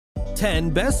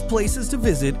10 Best Places to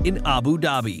Visit in Abu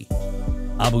Dhabi.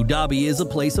 Abu Dhabi is a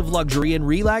place of luxury and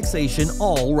relaxation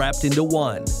all wrapped into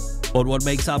one. But what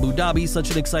makes Abu Dhabi such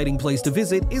an exciting place to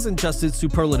visit isn't just its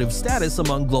superlative status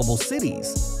among global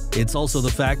cities. It's also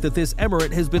the fact that this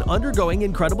emirate has been undergoing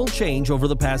incredible change over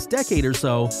the past decade or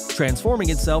so, transforming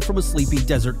itself from a sleepy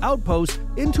desert outpost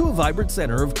into a vibrant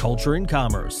center of culture and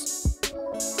commerce.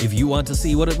 If you want to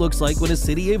see what it looks like when a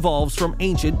city evolves from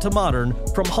ancient to modern,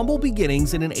 from humble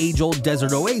beginnings in an age-old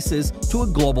desert oasis to a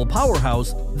global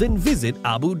powerhouse, then visit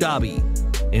Abu Dhabi.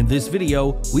 In this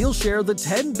video, we'll share the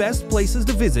 10 best places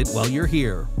to visit while you're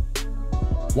here.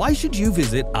 Why should you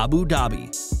visit Abu Dhabi?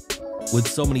 With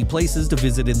so many places to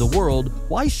visit in the world,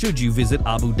 why should you visit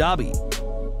Abu Dhabi?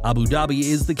 Abu Dhabi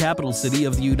is the capital city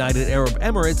of the United Arab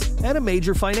Emirates and a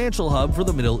major financial hub for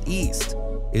the Middle East.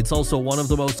 It's also one of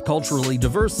the most culturally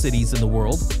diverse cities in the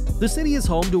world. The city is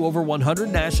home to over 100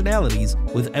 nationalities,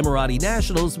 with Emirati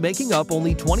nationals making up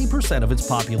only 20% of its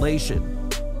population.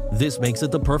 This makes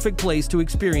it the perfect place to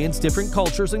experience different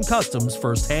cultures and customs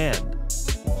firsthand.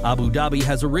 Abu Dhabi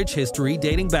has a rich history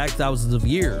dating back thousands of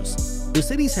years. The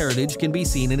city's heritage can be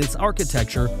seen in its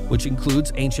architecture, which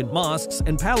includes ancient mosques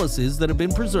and palaces that have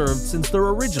been preserved since their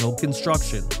original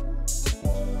construction.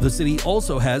 The city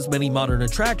also has many modern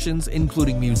attractions,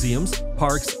 including museums,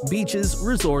 parks, beaches,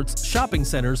 resorts, shopping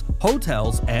centers,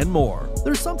 hotels, and more.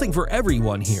 There's something for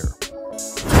everyone here.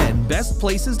 10 Best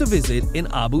Places to Visit in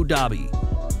Abu Dhabi.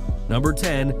 Number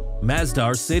 10.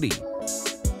 Masdar City.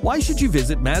 Why should you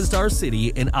visit Masdar City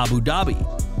in Abu Dhabi?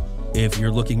 If you're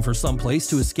looking for some place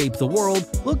to escape the world,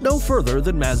 look no further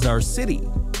than Masdar City.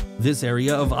 This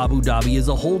area of Abu Dhabi is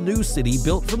a whole new city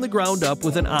built from the ground up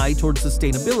with an eye towards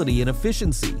sustainability and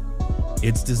efficiency.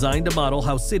 It's designed to model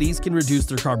how cities can reduce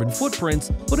their carbon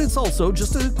footprints, but it's also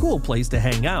just a cool place to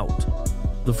hang out.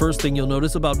 The first thing you'll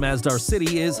notice about Masdar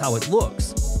City is how it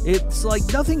looks. It's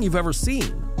like nothing you've ever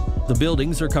seen. The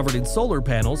buildings are covered in solar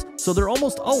panels, so they're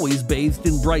almost always bathed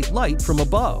in bright light from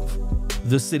above.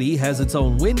 The city has its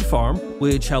own wind farm,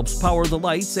 which helps power the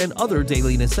lights and other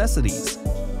daily necessities.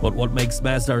 But what makes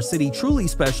Masdar City truly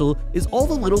special is all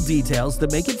the little details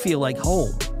that make it feel like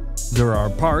home. There are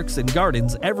parks and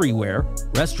gardens everywhere,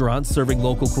 restaurants serving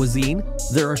local cuisine,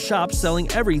 there are shops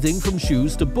selling everything from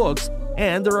shoes to books,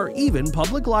 and there are even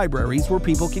public libraries where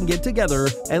people can get together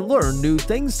and learn new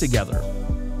things together.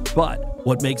 But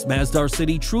what makes Masdar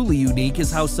City truly unique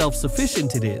is how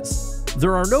self-sufficient it is.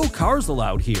 There are no cars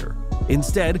allowed here.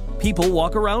 Instead, people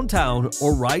walk around town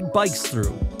or ride bikes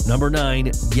through. Number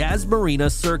 9. Yas Marina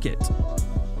Circuit.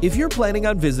 If you're planning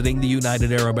on visiting the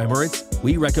United Arab Emirates,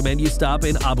 we recommend you stop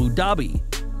in Abu Dhabi.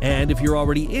 And if you're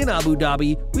already in Abu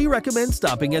Dhabi, we recommend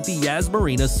stopping at the Yas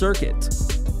Marina Circuit.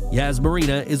 Yas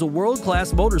Marina is a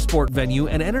world-class motorsport venue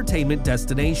and entertainment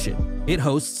destination. It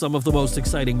hosts some of the most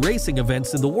exciting racing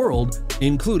events in the world,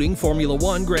 including Formula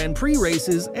 1 Grand Prix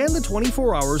races and the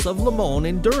 24 Hours of Le Mans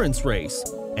endurance race.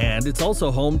 And it's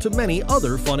also home to many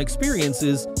other fun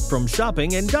experiences, from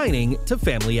shopping and dining to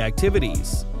family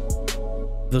activities.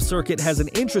 The circuit has an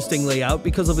interesting layout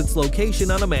because of its location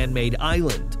on a man-made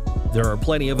island. There are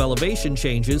plenty of elevation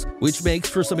changes, which makes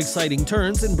for some exciting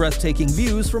turns and breathtaking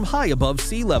views from high above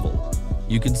sea level.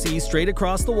 You can see straight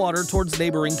across the water towards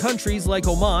neighboring countries like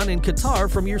Oman and Qatar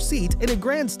from your seat in a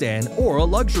grandstand or a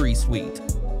luxury suite.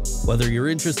 Whether you're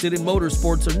interested in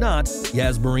motorsports or not,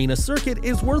 Yas Marina Circuit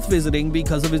is worth visiting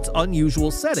because of its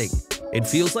unusual setting. It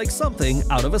feels like something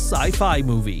out of a sci-fi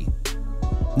movie.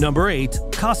 Number 8.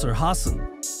 Qasr Hassan.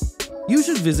 You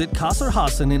should visit Qasr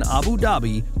Hassan in Abu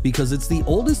Dhabi because it's the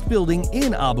oldest building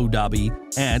in Abu Dhabi,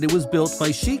 and it was built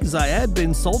by Sheikh Zayed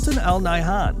bin Sultan Al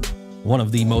Nahyan, one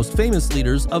of the most famous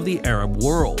leaders of the Arab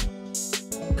world.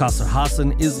 Qasr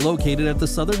Hassan is located at the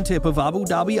southern tip of Abu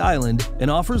Dhabi Island and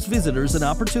offers visitors an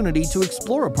opportunity to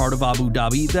explore a part of Abu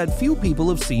Dhabi that few people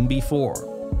have seen before.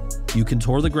 You can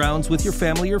tour the grounds with your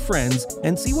family or friends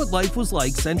and see what life was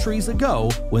like centuries ago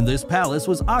when this palace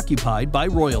was occupied by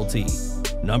royalty.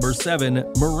 Number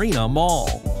 7. Marina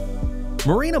Mall.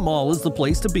 Marina Mall is the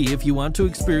place to be if you want to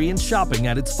experience shopping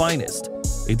at its finest.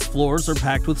 Its floors are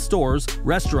packed with stores,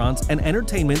 restaurants, and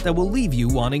entertainment that will leave you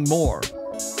wanting more.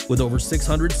 With over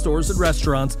 600 stores and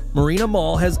restaurants, Marina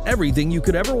Mall has everything you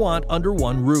could ever want under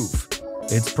one roof.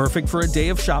 It's perfect for a day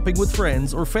of shopping with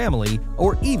friends or family,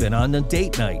 or even on a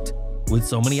date night. With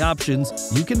so many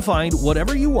options, you can find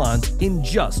whatever you want in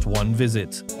just one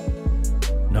visit.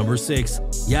 Number 6.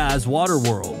 Yas Water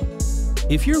World.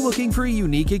 If you're looking for a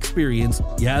unique experience,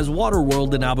 Yas Water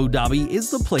World in Abu Dhabi is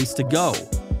the place to go.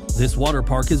 This water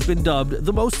park has been dubbed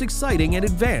the most exciting and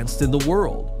advanced in the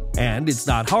world. And it's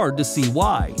not hard to see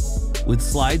why. With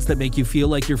slides that make you feel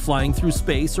like you're flying through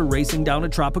space or racing down a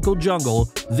tropical jungle,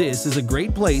 this is a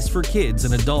great place for kids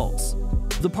and adults.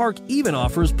 The park even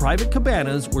offers private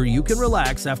cabanas where you can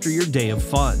relax after your day of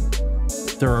fun.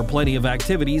 There are plenty of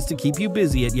activities to keep you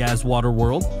busy at Yas Water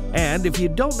World, and if you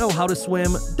don't know how to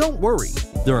swim, don't worry.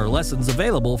 There are lessons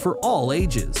available for all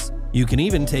ages. You can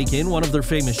even take in one of their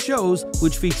famous shows,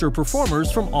 which feature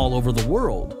performers from all over the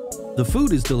world. The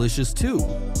food is delicious too.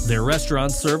 Their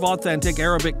restaurants serve authentic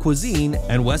Arabic cuisine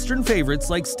and Western favorites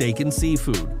like steak and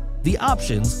seafood. The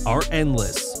options are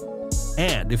endless.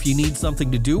 And if you need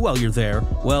something to do while you're there,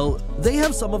 well, they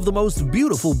have some of the most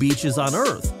beautiful beaches on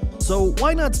Earth. So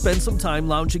why not spend some time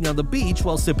lounging on the beach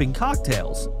while sipping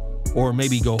cocktails? Or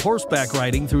maybe go horseback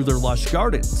riding through their lush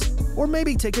gardens. Or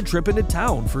maybe take a trip into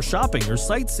town for shopping or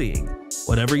sightseeing.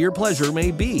 Whatever your pleasure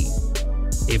may be.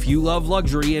 If you love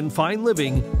luxury and fine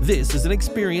living, this is an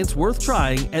experience worth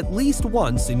trying at least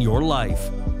once in your life.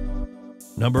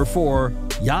 Number 4.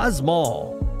 Yas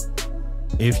Mall.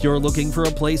 If you're looking for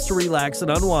a place to relax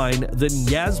and unwind, then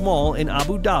Yas Mall in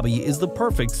Abu Dhabi is the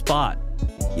perfect spot.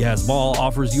 Yas Mall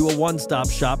offers you a one-stop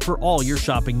shop for all your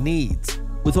shopping needs.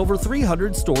 With over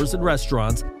 300 stores and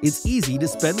restaurants, it's easy to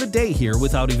spend the day here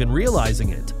without even realizing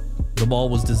it. The mall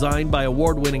was designed by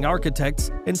award-winning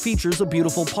architects and features a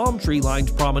beautiful palm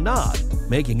tree-lined promenade,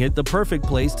 making it the perfect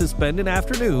place to spend an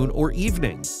afternoon or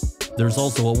evening. There's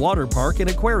also a water park and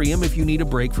aquarium if you need a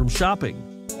break from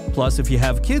shopping. Plus, if you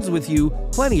have kids with you,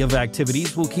 plenty of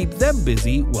activities will keep them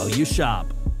busy while you shop.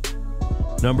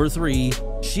 Number 3.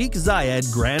 Sheikh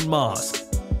Zayed Grand Mosque.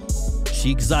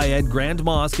 Sheikh Zayed Grand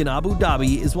Mosque in Abu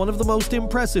Dhabi is one of the most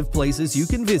impressive places you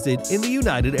can visit in the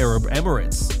United Arab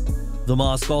Emirates. The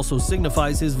mosque also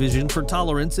signifies his vision for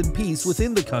tolerance and peace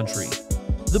within the country.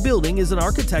 The building is an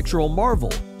architectural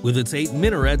marvel, with its 8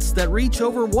 minarets that reach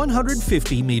over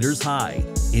 150 meters high.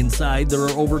 Inside, there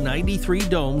are over 93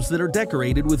 domes that are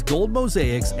decorated with gold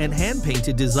mosaics and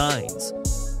hand-painted designs.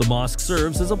 The mosque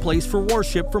serves as a place for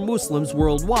worship for Muslims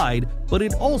worldwide, but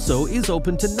it also is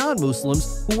open to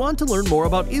non-Muslims who want to learn more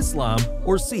about Islam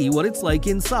or see what it's like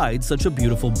inside such a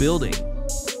beautiful building.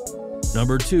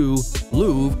 Number 2.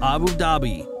 Louvre Abu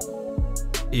Dhabi.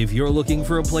 If you're looking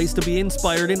for a place to be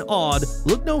inspired and awed,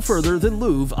 look no further than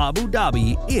Louvre Abu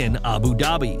Dhabi in Abu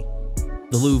Dhabi.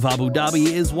 The Louvre Abu Dhabi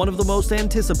is one of the most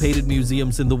anticipated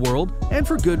museums in the world, and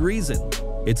for good reason.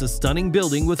 It's a stunning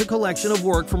building with a collection of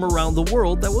work from around the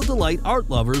world that will delight art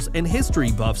lovers and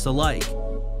history buffs alike.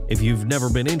 If you've never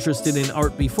been interested in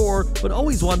art before, but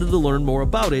always wanted to learn more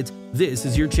about it, this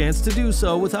is your chance to do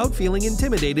so without feeling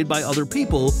intimidated by other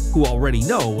people who already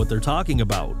know what they're talking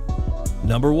about.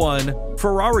 Number 1.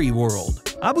 Ferrari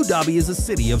World. Abu Dhabi is a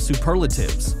city of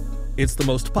superlatives. It's the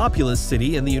most populous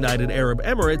city in the United Arab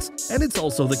Emirates, and it's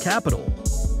also the capital.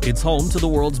 It's home to the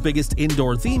world's biggest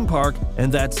indoor theme park,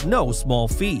 and that's no small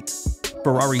feat.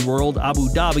 Ferrari World Abu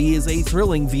Dhabi is a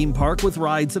thrilling theme park with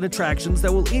rides and attractions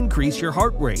that will increase your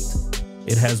heart rate.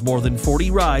 It has more than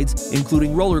 40 rides,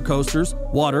 including roller coasters,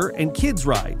 water, and kids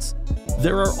rides.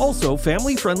 There are also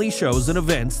family-friendly shows and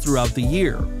events throughout the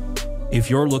year. If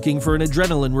you're looking for an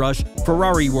adrenaline rush,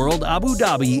 Ferrari World Abu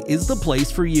Dhabi is the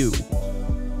place for you.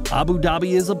 Abu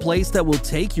Dhabi is a place that will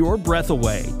take your breath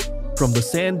away. From the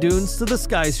sand dunes to the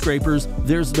skyscrapers,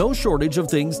 there's no shortage of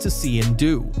things to see and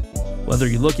do. Whether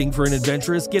you're looking for an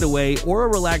adventurous getaway or a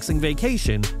relaxing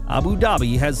vacation, Abu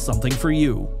Dhabi has something for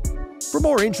you. For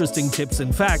more interesting tips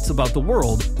and facts about the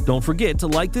world, don't forget to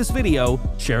like this video,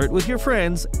 share it with your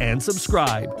friends, and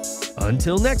subscribe.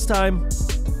 Until next time!